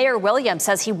 Mayor Williams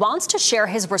says he wants to share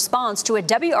his response to a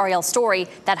WRAL story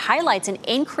that highlights an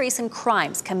increase in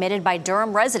crimes committed by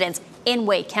Durham residents in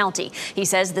Wake County. He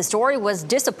says the story was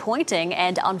disappointing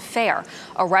and unfair.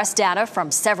 Arrest data from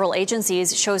several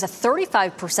agencies shows a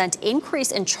 35%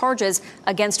 increase in charges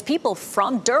against people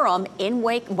from Durham in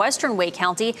Western Wake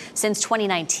County since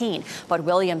 2019. But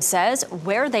Williams says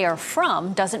where they are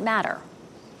from doesn't matter.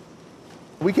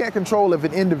 We can't control if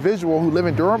an individual who live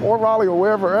in Durham or Raleigh or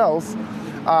wherever else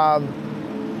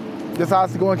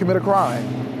decides to go and commit a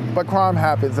crime. But crime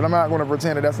happens, and I'm not going to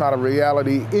pretend that that's not a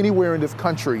reality anywhere in this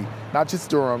country, not just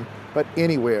Durham, but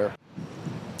anywhere.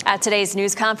 At today's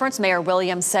news conference, Mayor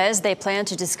Williams says they plan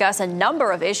to discuss a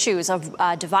number of issues of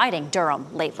dividing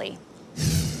Durham lately.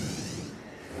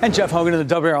 And Jeff Hogan in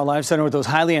the WRAL Live Center with those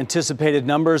highly anticipated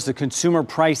numbers. The Consumer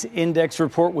Price Index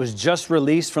report was just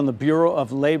released from the Bureau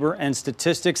of Labor and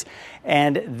Statistics.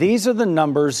 And these are the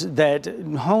numbers that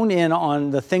hone in on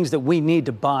the things that we need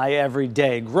to buy every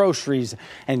day, groceries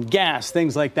and gas,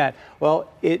 things like that. Well,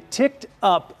 it ticked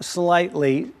up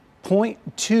slightly.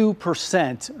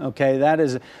 0.2%. OK, that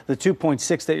is the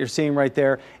 2.6 that you're seeing right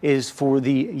there is for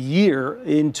the year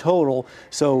in total.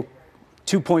 So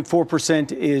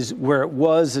 2.4% is where it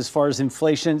was as far as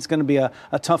inflation. It's going to be a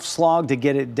tough slog to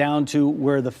get it down to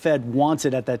where the Fed wants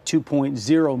it at that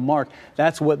 2.0 mark.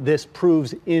 That's what this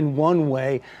proves in one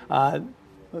way.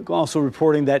 Also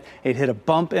reporting that it hit a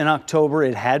bump in October.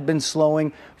 It had been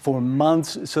slowing for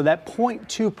months. So that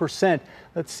 0.2%,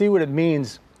 let's see what it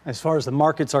means as far as the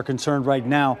markets are concerned right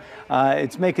now.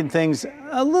 It's making things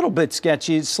a little bit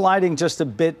sketchy. It's sliding just a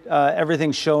bit.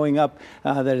 Everything's showing up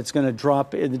that it's going to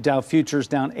drop. The Dow futures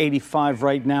down 85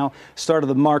 right now. Start of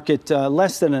the market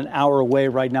less than an hour away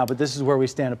right now. But this is where we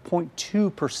stand, a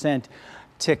 0.2%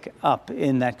 tick up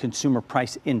in that consumer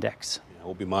price index.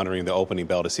 We'll be monitoring the opening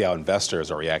bell to see how investors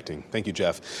are reacting. Thank you,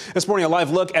 Jeff. This morning, a live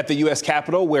look at the U.S.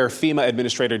 Capitol, where FEMA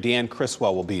Administrator Deanne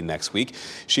Criswell will be next week.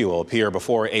 She will appear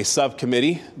before a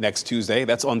subcommittee next Tuesday.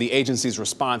 That's on the agency's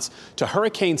response to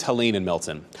Hurricanes Helene and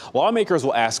Milton. Lawmakers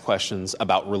will ask questions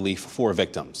about relief for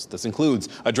victims. This includes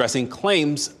addressing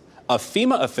claims of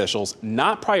FEMA officials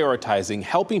not prioritizing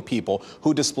helping people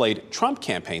who displayed Trump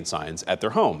campaign signs at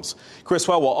their homes.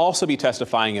 Criswell will also be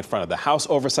testifying in front of the House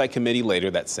Oversight Committee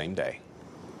later that same day.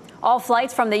 All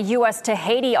flights from the U.S. to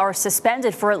Haiti are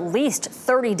suspended for at least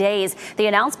 30 days. The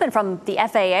announcement from the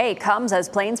FAA comes as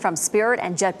planes from Spirit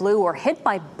and JetBlue were hit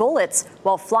by bullets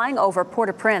while flying over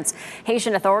Port-au-Prince.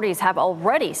 Haitian authorities have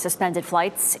already suspended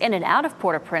flights in and out of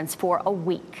Port-au-Prince for a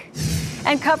week.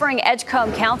 And covering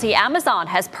Edgecombe County, Amazon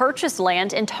has purchased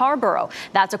land in Tarboro.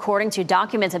 That's according to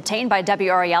documents obtained by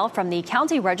WRAL from the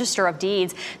County Register of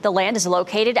Deeds. The land is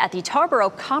located at the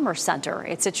Tarboro Commerce Center.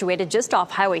 It's situated just off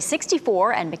Highway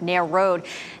 64 and McNair Road.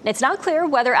 And it's not clear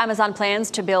whether Amazon plans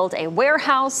to build a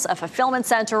warehouse, a fulfillment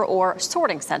center, or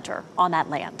sorting center on that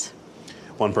land.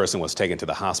 One person was taken to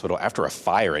the hospital after a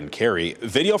fire in Cary.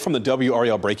 Video from the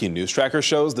WRAL Breaking News Tracker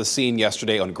shows the scene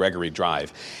yesterday on Gregory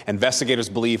Drive. Investigators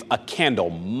believe a candle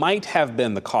might have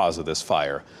been the cause of this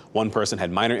fire. One person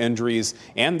had minor injuries,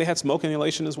 and they had smoke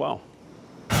inhalation as well.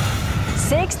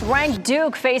 6th-ranked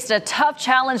Duke faced a tough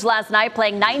challenge last night,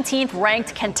 playing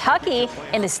 19th-ranked Kentucky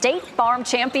in the State Farm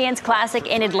Champions Classic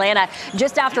in Atlanta.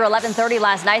 Just after 11:30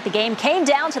 last night, the game came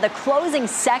down to the closing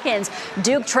seconds.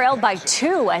 Duke trailed by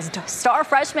 2 as star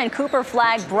freshman Cooper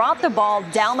Flagg brought the ball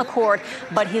down the court,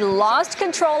 but he lost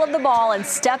control of the ball and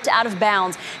stepped out of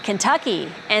bounds. Kentucky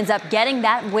ends up getting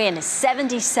that win,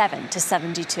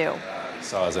 77-72.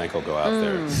 Saw his ankle go out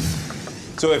there.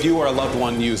 So if you or a loved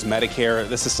one use Medicare,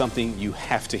 this is something you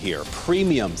have to hear.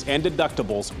 Premiums and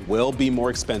deductibles will be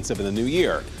more expensive in the new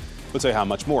year. We'll tell you how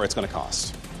much more it's going to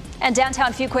cost. And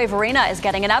downtown Fuquay-Varina is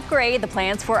getting an upgrade. The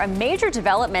plans for a major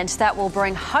development that will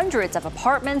bring hundreds of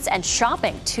apartments and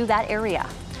shopping to that area.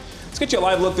 Let's get you a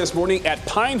live look this morning at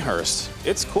Pinehurst.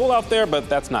 It's cool out there, but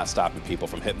that's not stopping people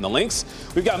from hitting the links.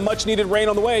 We've got much needed rain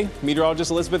on the way. Meteorologist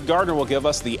Elizabeth Gardner will give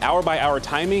us the hour-by-hour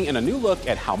timing and a new look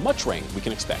at how much rain we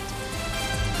can expect.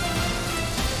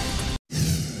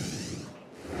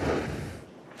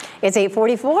 It's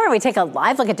 8:44. We take a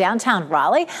live look at downtown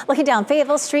Raleigh, looking down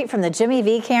Fayetteville Street from the Jimmy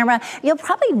V camera. You'll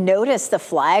probably notice the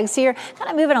flags here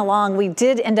kind of moving along. We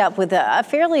did end up with a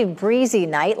fairly breezy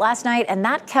night last night, and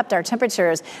that kept our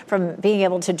temperatures from being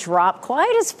able to drop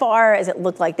quite as far as it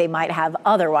looked like they might have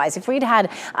otherwise. If we'd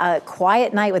had a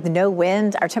quiet night with no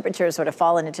wind, our temperatures would have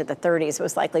fallen into the 30s. It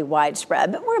was likely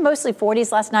widespread, but we're mostly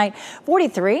 40s last night.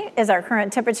 43 is our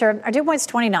current temperature. Our dew point's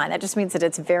 29. That just means that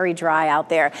it's very dry out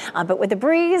there. But with the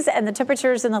breeze and the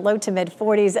temperatures in the low to mid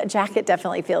 40s, a jacket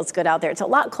definitely feels good out there. It's a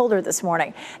lot colder this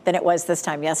morning than it was this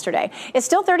time yesterday. It's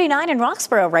still 39 in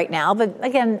Roxborough right now, but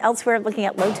again, elsewhere looking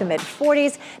at low to mid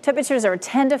 40s. Temperatures are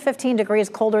 10 to 15 degrees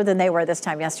colder than they were this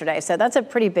time yesterday. So that's a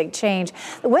pretty big change.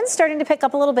 The wind's starting to pick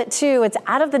up a little bit too. It's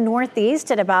out of the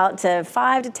northeast at about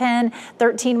 5 to 10,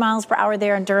 13 miles per hour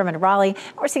there in Durham and Raleigh.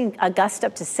 We're seeing a gust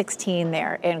up to 16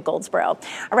 there in Goldsboro.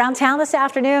 Around town this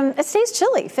afternoon, it stays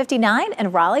chilly. 59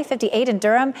 in Raleigh, 58 in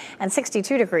Durham, and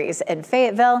 62 degrees in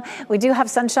Fayetteville. We do have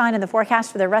sunshine in the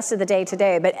forecast for the rest of the day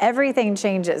today, but everything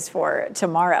changes for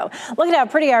tomorrow. Look at how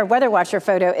pretty our Weather Watcher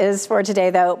photo is for today,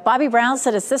 though. Bobby Brown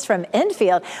sent us this from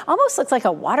Enfield. Almost looks like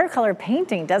a watercolor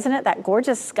painting, doesn't it? That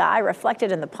gorgeous sky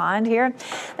reflected in the pond here.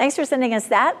 Thanks for sending us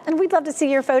that, and we'd love to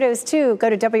see your photos too. Go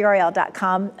to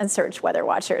WRAL.com and search Weather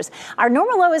Watchers. Our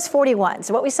normal low is 41,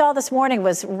 so what we saw this morning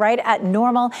was right at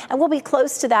normal, and we'll be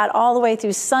close to that all the way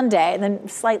through Sunday, and then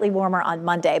slightly warmer on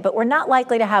Monday. But we're not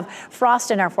likely to have frost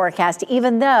in our forecast,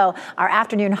 even though our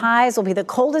afternoon highs will be the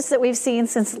coldest that we've seen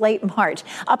since late March.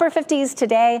 Upper 50s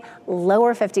today,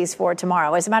 lower 50s for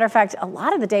tomorrow. As a matter of fact, a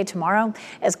lot of the day tomorrow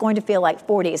is going to feel like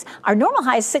 40s. Our normal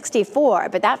high is 64,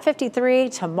 but that 53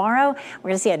 tomorrow, we're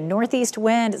going to see a northeast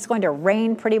wind. It's going to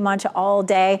rain pretty much all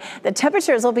day. The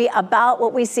temperatures will be about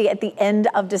what we see at the end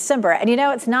of December. And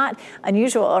it's not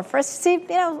unusual for us to see,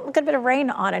 a good bit of rain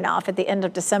on and off at the end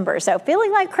of December. So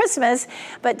feeling like Christmas,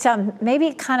 but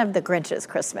maybe kind of the Grinch's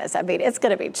Christmas. I mean, it's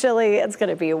going to be chilly. It's going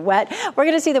to be wet. We're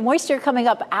going to see the moisture coming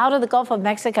up out of the Gulf of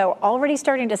Mexico. We're already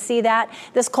starting to see that.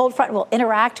 This cold front will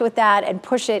interact with that and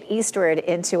push it eastward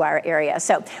into our area.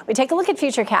 So we take a look at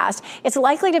Futurecast. It's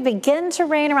likely to begin to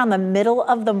rain around the middle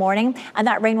of the morning, and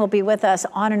that rain will be with us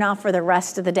on and off for the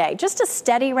rest of the day. Just a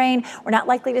steady rain. We're not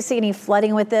likely to see any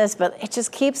flooding with this, but it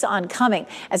just keeps on coming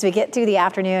as we get through the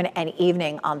afternoon and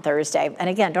evening on Thursday. And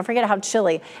again, don't forget how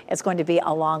chilly it's going to be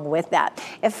along with that.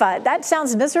 If that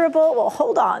sounds miserable, well,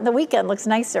 hold on. The weekend looks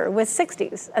nicer with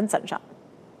 60s and sunshine.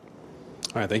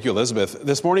 All right, thank you, Elizabeth.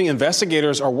 This morning,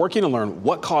 investigators are working to learn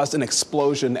what caused an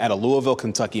explosion at a Louisville,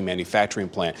 Kentucky manufacturing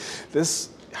plant. This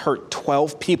hurt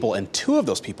 12 people, and 2 of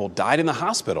those people died in the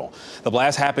hospital. The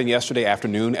blast happened yesterday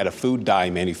afternoon at a food dye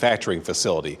manufacturing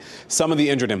facility. Some of the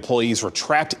injured employees were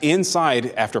trapped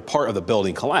inside after part of the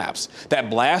building collapsed. That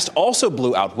blast also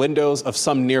blew out windows of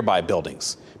some nearby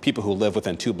buildings. People who live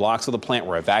within 2 blocks of the plant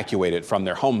were evacuated from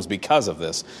their homes because of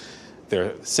this.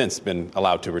 They're since been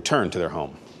allowed to return to their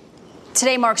home.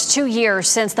 Today marks 2 years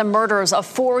since the murders of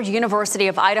 4 University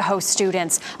of Idaho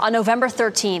students. On November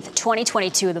 13th,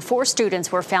 2022, the 4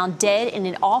 students were found dead in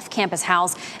an off-campus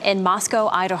house in Moscow,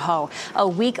 Idaho. A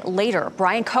week later,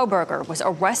 Brian Koberger was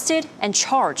arrested and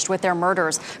charged with their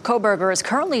murders. Koberger is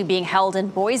currently being held in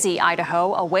Boise,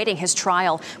 Idaho, awaiting his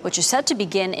trial, which is set to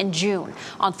begin in June.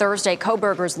 On Thursday,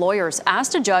 Koberger's lawyers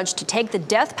asked a judge to take the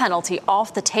death penalty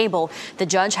off the table. The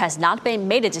judge has not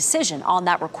made a decision on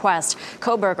that request.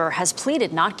 Koberger has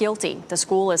pleaded not guilty. The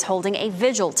school is holding a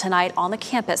vigil tonight on the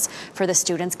campus for the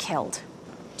students killed.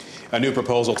 A new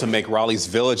proposal to make Raleigh's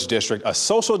Village District a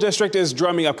social district is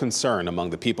drumming up concern among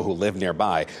the people who live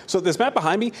nearby. So this map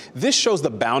behind me, this shows the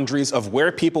boundaries of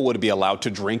where people would be allowed to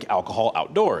drink alcohol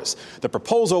outdoors. The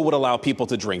proposal would allow people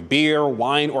to drink beer,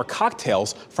 wine, or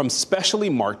cocktails from specially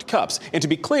marked cups. And to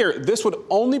be clear, this would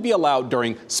only be allowed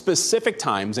during specific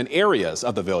times and areas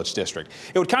of the Village District.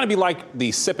 It would kind of be like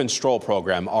the Sip and Stroll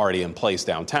program already in place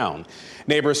downtown.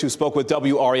 Neighbors who spoke with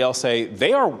WRAL say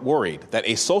they are worried that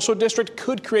a social district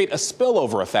could create a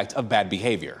spillover effect of bad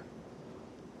behavior.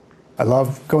 I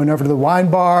love going over to the wine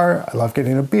bar. I love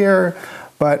getting a beer.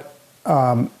 But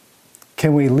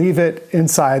can we leave it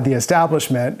inside the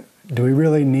establishment? Do we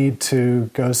really need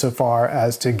to go so far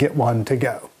as to get one to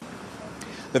go?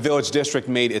 The Village District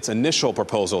made its initial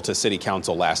proposal to City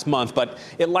Council last month, but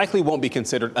it likely won't be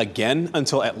considered again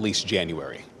until at least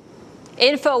January.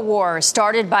 InfoWars,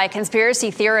 started by conspiracy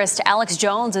theorist Alex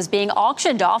Jones, is being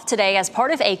auctioned off today as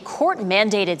part of a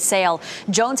court-mandated sale.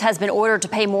 Jones has been ordered to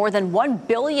pay more than $1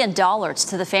 billion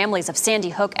to the families of Sandy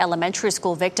Hook Elementary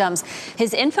School victims.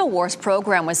 His InfoWars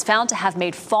program was found to have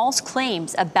made false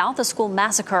claims about the school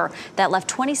massacre that left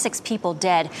 26 people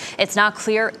dead. It's not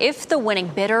clear if the winning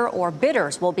bidder or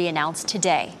bidders will be announced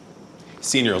today.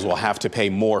 Seniors will have to pay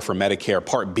more for Medicare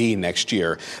Part B next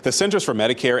year. The Centers for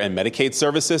Medicare and Medicaid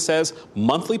Services says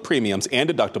monthly premiums and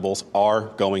deductibles are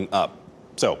going up.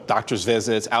 So doctor's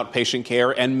visits, outpatient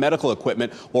care, and medical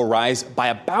equipment will rise by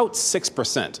about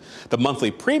 6%. The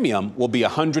monthly premium will be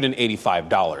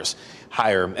 $185.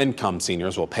 Higher income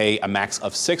seniors will pay a max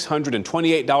of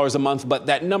 $628 a month, but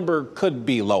that number could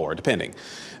be lower, depending.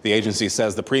 The agency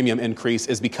says the premium increase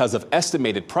is because of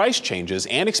estimated price changes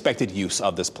and expected use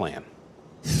of this plan.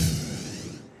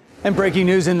 And breaking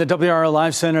news in the WRAL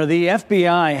Live Center, the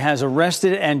FBI has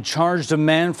arrested and charged a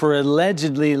man for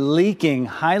allegedly leaking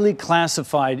highly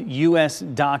classified U.S.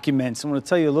 documents. I want to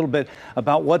tell you a little bit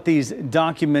about what these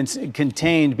documents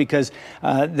contained, because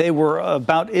they were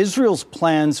about Israel's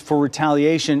plans for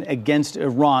retaliation against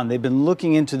Iran. They've been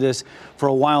looking into this for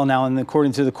a while now, and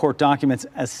according to the court documents,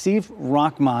 Asif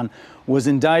Rahman was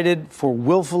indicted for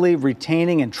willfully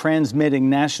retaining and transmitting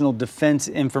national defense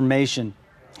information.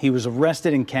 He was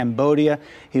arrested in Cambodia.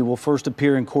 He will first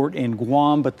appear in court in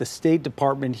Guam, but the State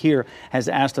Department here has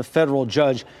asked a federal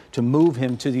judge to move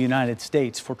him to the United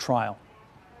States for trial.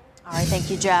 All right, thank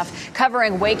you, Jeff.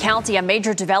 Covering Wake County, a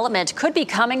major development could be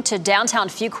coming to downtown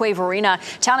Fuquay-Varina.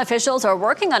 Town officials are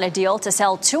working on a deal to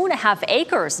sell 2.5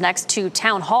 acres next to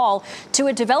Town Hall to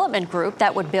a development group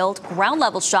that would build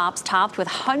ground-level shops topped with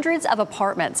hundreds of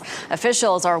apartments.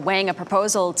 Officials are weighing a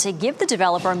proposal to give the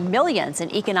developer millions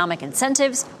in economic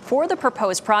incentives for the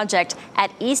proposed project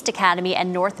at East Academy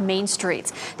and North Main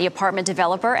Streets. The apartment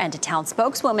developer and a town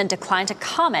spokeswoman declined to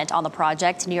comment on the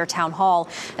project near Town Hall.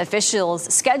 Officials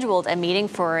scheduled a meeting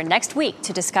for next week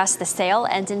to discuss the sale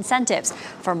and incentives.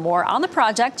 For more on the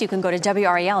project, you can go to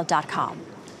WRAL.com.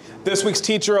 This week's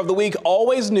Teacher of the Week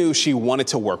always knew she wanted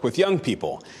to work with young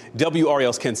people.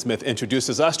 WRAL's Ken Smith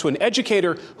introduces us to an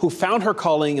educator who found her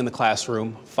calling in the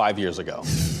classroom 5 years ago.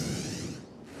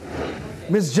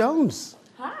 Ms. Jones.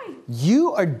 Hi.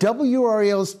 You are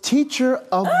WRAL's Teacher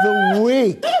of the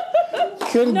Week.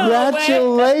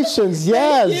 Congratulations. No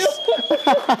yes.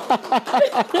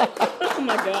 Oh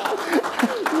my God.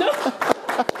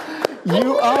 No.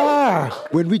 You are.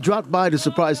 When we dropped by to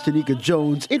surprise Tanika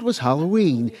Jones, it was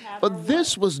Halloween. But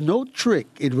this was no trick.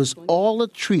 It was all a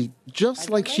treat, just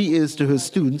like she is to her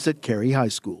students at Cary High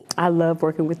School. I love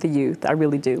working with the youth. I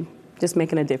really do. Just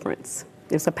making a difference.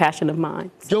 It's a passion of mine.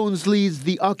 Jones leads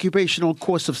the occupational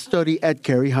course of study at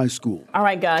Cary High School. All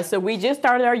right, guys, so we just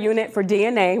started our unit for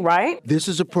DNA, right? This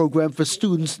is a program for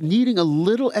students needing a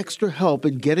little extra help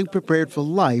in getting prepared for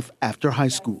life after high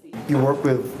school. You work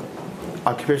with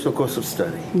occupational course of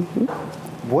study. Mm-hmm.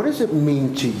 What does it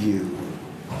mean to you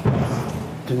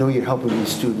to know you're helping these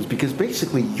students? Because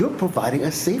basically you're providing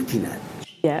a safety net.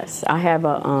 Yes, I have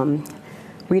a...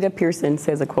 Rita Pearson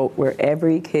says a quote where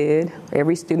every kid,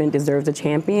 every student deserves a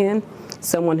champion,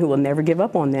 someone who will never give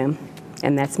up on them.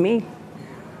 And that's me.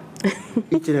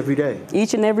 Each and every day.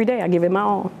 Each and every day, I give it my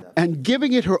all. And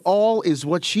giving it her all is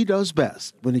what she does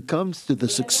best when it comes to the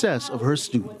success of her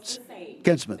students.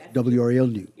 Ken Smith, WRAL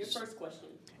News.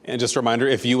 And just a reminder,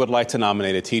 if you would like to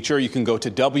nominate a teacher, you can go to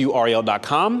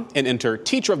WRAL.com and enter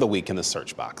Teacher of the Week in the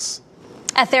search box.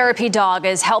 A therapy dog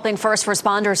is helping first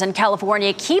responders in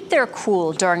California keep their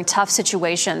cool during tough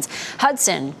situations.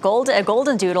 Hudson, a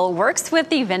golden doodle, works with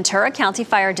the Ventura County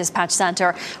Fire Dispatch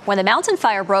Center. When the mountain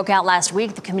fire broke out last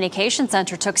week, the communication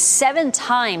center took 7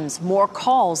 times more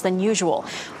calls than usual.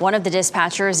 One of the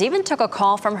dispatchers even took a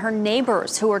call from her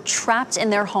neighbors who were trapped in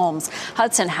their homes.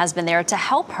 Hudson has been there to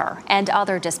help her and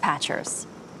other dispatchers.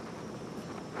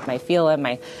 I feel him.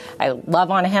 I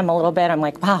love on him a little bit. I'm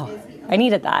like, wow. I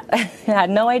needed that. I had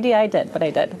no idea I did, but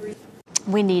I did.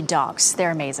 We need dogs.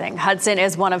 They're amazing. Hudson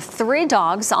is one of 3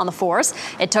 dogs on the force.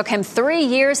 It took him 3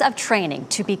 years of training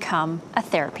to become a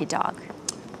therapy dog.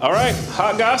 All right,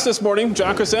 hot goss this morning.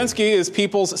 John Krasinski is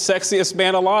People's Sexiest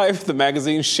Man Alive. The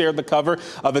magazine shared the cover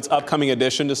of its upcoming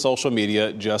edition to social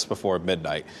media just before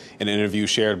midnight. In an interview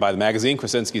shared by the magazine,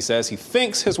 Krasinski says he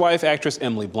thinks his wife, actress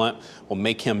Emily Blunt, will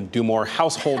make him do more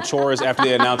household chores after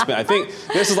the announcement. I think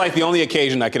this is like the only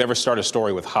occasion I could ever start a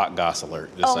story with hot goss alert.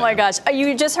 Oh my gosh,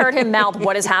 you just heard him mouth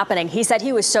what is happening. He said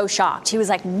he was so shocked. He was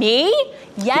like, me?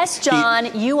 Yes,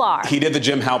 John, you are. He did the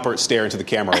Jim Halpert stare into the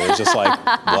camera where he's just like,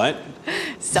 what?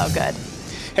 So good.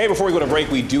 Hey, before we go to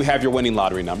break, we do have your winning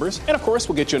lottery numbers. And of course,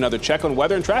 we'll get you another check on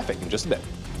weather and traffic in just a bit.